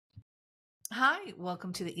Hi,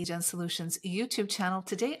 welcome to the eGen Solutions YouTube channel.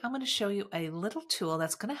 Today, I'm going to show you a little tool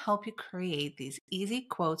that's going to help you create these easy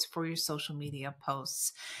quotes for your social media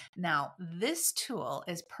posts. Now, this tool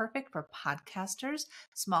is perfect for podcasters,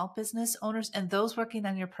 small business owners, and those working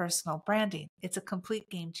on your personal branding. It's a complete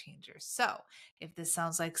game changer. So, if this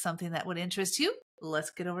sounds like something that would interest you, let's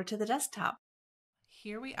get over to the desktop.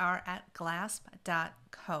 Here we are at glasp.co.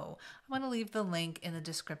 I'm going to leave the link in the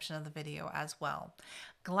description of the video as well.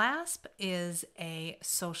 Glasp is a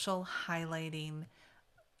social highlighter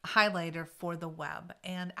for the web,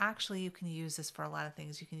 and actually you can use this for a lot of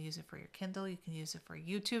things. You can use it for your Kindle, you can use it for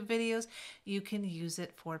YouTube videos, you can use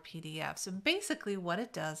it for PDFs. And basically what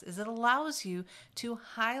it does is it allows you to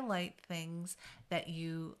highlight things that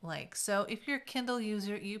you like. So if you're a Kindle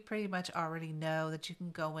user, you pretty much already know that you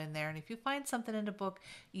can go in there, and if you find something in a book,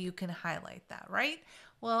 you can highlight that, right?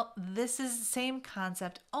 Well, this is the same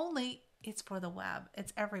concept, only it's for the web.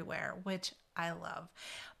 It's everywhere, which I love.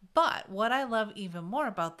 But what I love even more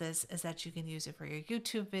about this is that you can use it for your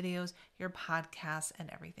YouTube videos, your podcasts,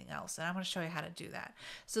 and everything else. And I'm going to show you how to do that.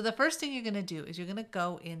 So the first thing you're going to do is you're going to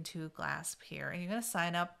go into Glasp here, and you're going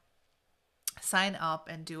to sign up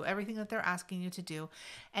and do everything that they're asking you to do.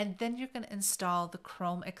 And then you're going to install the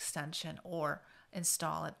Chrome extension or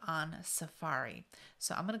install it on Safari.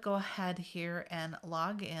 So I'm going to go ahead here and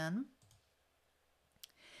log in,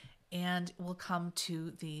 and we'll come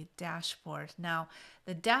to the dashboard. Now,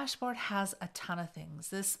 the dashboard has a ton of things.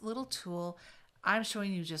 This little tool, I'm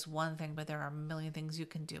showing you just one thing, but there are a million things you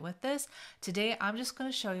can do with this. Today, I'm just going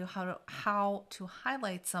to show you how to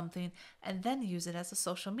highlight something and then use it as a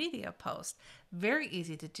social media post. Very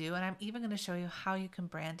easy to do, and I'm even going to show you how you can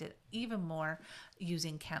brand it even more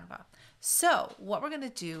using Canva. So what we're going to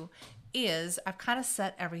do is I've kind of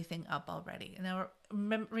set everything up already. Now,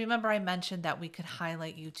 remember I mentioned that we could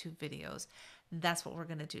highlight YouTube videos. That's what we're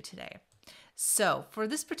going to do today. So for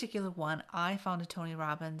this particular one, I found a Tony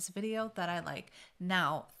Robbins video that I like.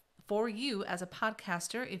 Now, for you as a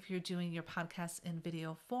podcaster, if you're doing your podcast in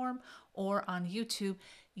video form or on YouTube,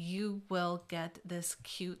 you will get this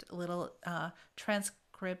cute little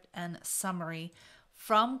transcript and summary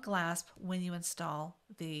from Glasp when you install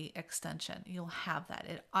the extension. You'll have that.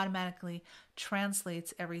 It automatically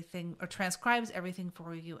translates everything or transcribes everything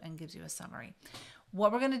for you and gives you a summary.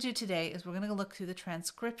 What we're going to do today is we're going to look through the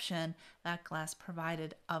transcription that Glasp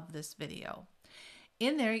provided of this video.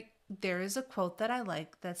 In there is a quote that I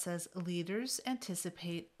like that says, "Leaders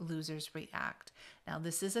anticipate, losers react." Now,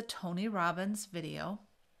 this is a Tony Robbins video.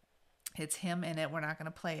 It's him in it. We're not going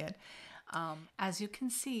to play it. As you can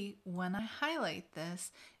see, when I highlight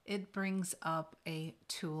this, it brings up a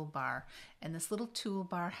toolbar, and this little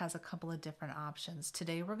toolbar has a couple of different options.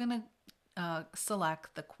 Today we're going to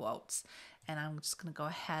select the quotes, and I'm just going to go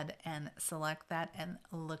ahead and select that, and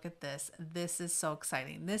look at this. This is so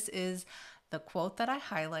exciting. This is the quote that I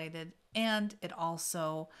highlighted, and it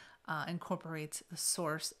also incorporates the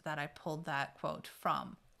source that I pulled that quote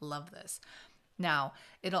from. Love this. Now,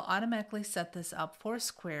 it'll automatically set this up for a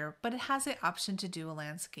square, but it has the option to do a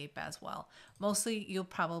landscape as well. Mostly, you'll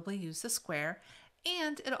probably use the square,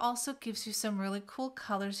 and it also gives you some really cool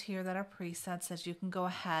colors here that are presets that you can go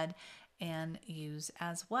ahead and use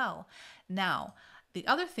as well. Now, the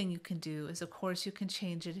other thing you can do is, of course, you can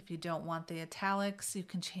change it if you don't want the italics. You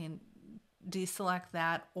can deselect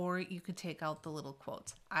that, or you could take out the little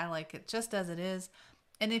quotes. I like it just as it is.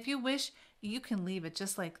 And if you wish, you can leave it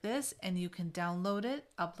just like this, and you can download it,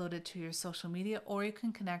 upload it to your social media, or you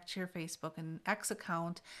can connect to your Facebook and X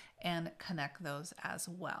account and connect those as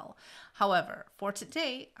well. However, for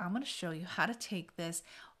today, I'm going to show you how to take this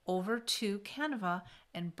over to Canva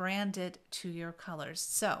and brand it to your colors.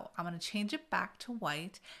 So I'm going to change it back to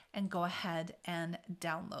white and go ahead and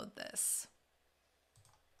download this.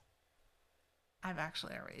 I've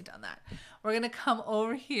actually already done that. We're going to come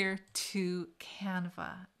over here to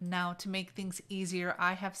Canva. Now, to make things easier,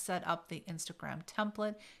 I have set up the Instagram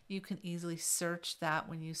template. You can easily search that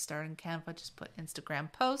when you start in Canva. Just put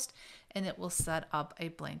Instagram post, and it will set up a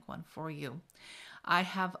blank one for you. I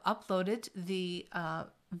have uploaded the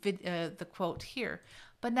quote here,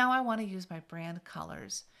 but now I want to use my brand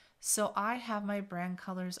colors. So I have my brand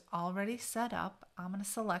colors already set up. I'm going to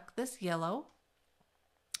select this yellow.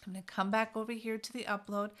 I'm going to come back over here to the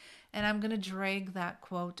upload, and I'm going to drag that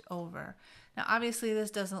quote over. Now, obviously, this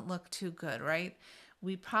doesn't look too good, right?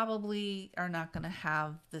 We probably are not going to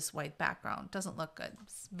have this white background. Doesn't look good.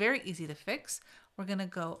 It's very easy to fix. We're going to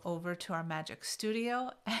go over to our Magic Studio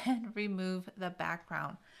and remove the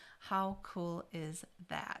background. How cool is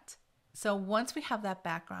that? So once we have that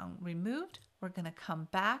background removed, we're going to come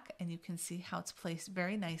back, and you can see how it's placed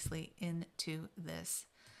very nicely into this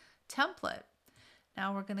template.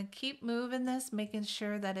 Now we're going to keep moving this, making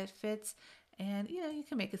sure that it fits, and you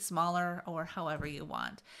can make it smaller or however you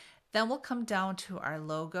want. Then we'll come down to our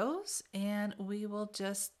logos and we will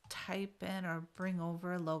just type in or bring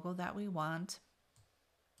over a logo that we want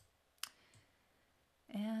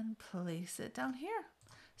and place it down here.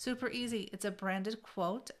 Super easy. It's a branded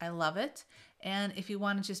quote. I love it. And if you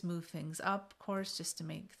want to just move things up, of course, just to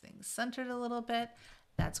make things centered a little bit,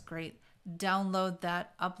 that's great. Download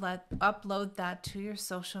that, upload that to your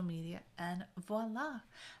social media, and voila.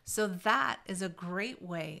 So that is a great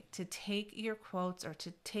way to take your quotes or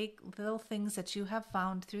to take little things that you have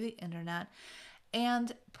found through the internet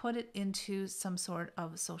and put it into some sort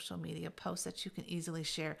of social media post that you can easily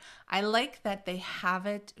share. I like that they have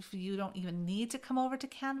it. If you don't even need to come over to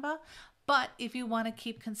Canva, but if you want to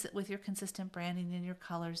keep with your consistent branding and your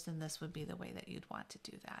colors, then this would be the way that you'd want to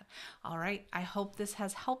do that. All right. I hope this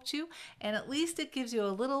has helped you, and at least it gives you a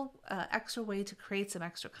little extra way to create some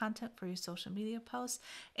extra content for your social media posts.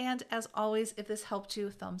 And as always, if this helped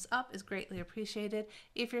you, thumbs up is greatly appreciated.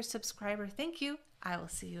 If you're a subscriber, thank you. I will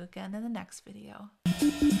see you again in the next video.